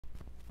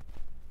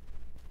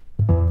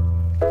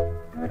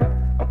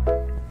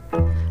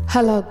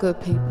Hello, good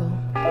people.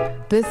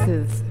 This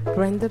is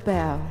Brenda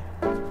Bell.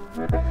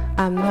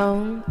 I'm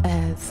known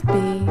as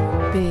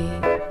Spivey.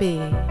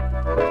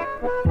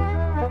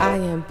 I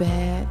am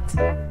bad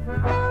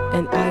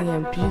and I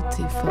am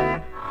beautiful,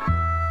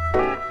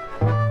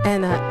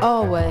 and I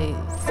always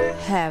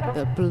have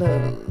the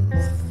blues.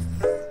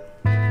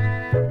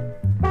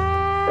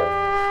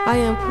 I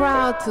am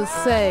proud to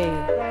say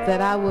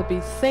that I will be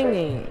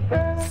singing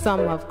some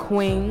of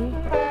Queen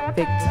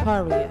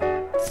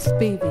Victoria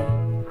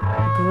Spivey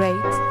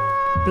great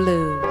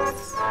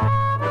blues.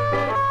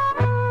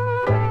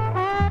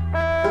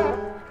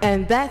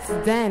 And that's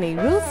Danny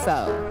Russo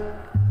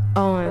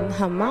on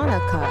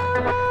harmonica.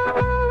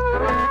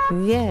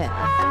 Yeah.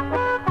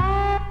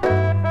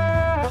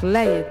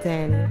 Play it,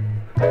 Danny.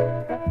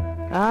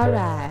 All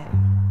right.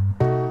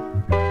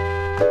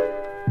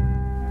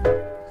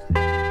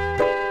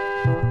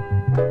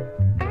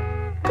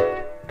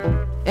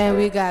 And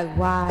we got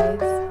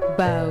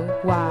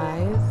Bo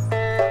Wise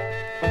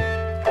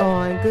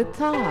on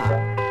guitar.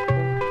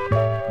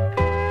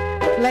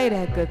 Play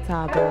that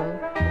guitar,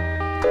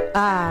 Bo.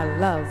 I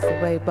love the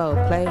way Bo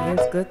plays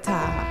his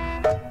guitar.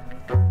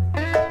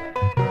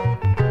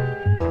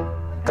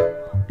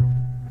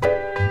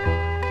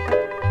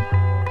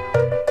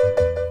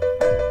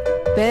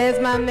 There's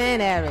my man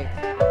Eric.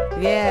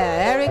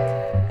 Yeah, Eric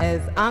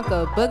is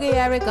Uncle Boogie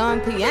Eric on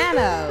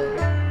piano.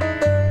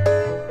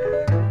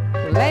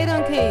 Play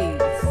them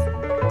keys.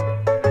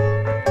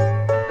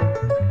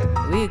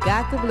 We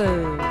got the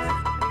blues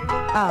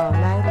all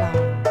night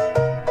long.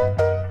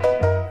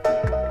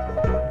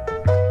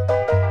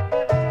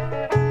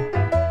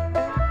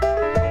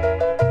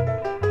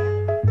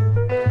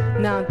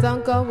 Now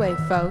don't go away,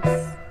 folks.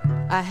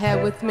 I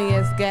have with me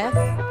as guest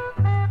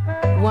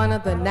one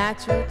of the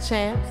natural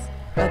champs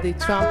of the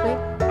trumpet,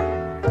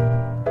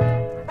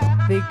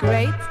 the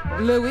great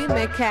Louis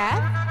McCaff,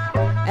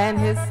 and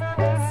his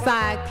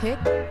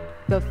sidekick,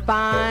 the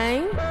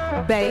fine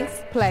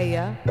bass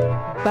player,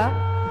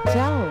 Buck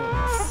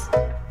Jones.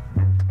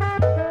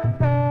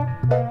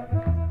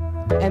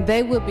 And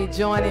they will be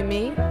joining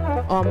me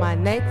on my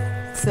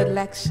next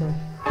selection.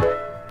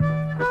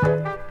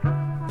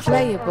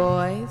 Play it,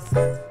 boys.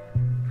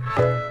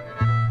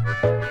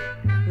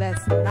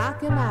 Let's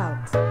knock him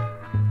out.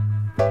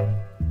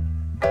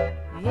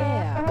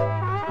 Yeah.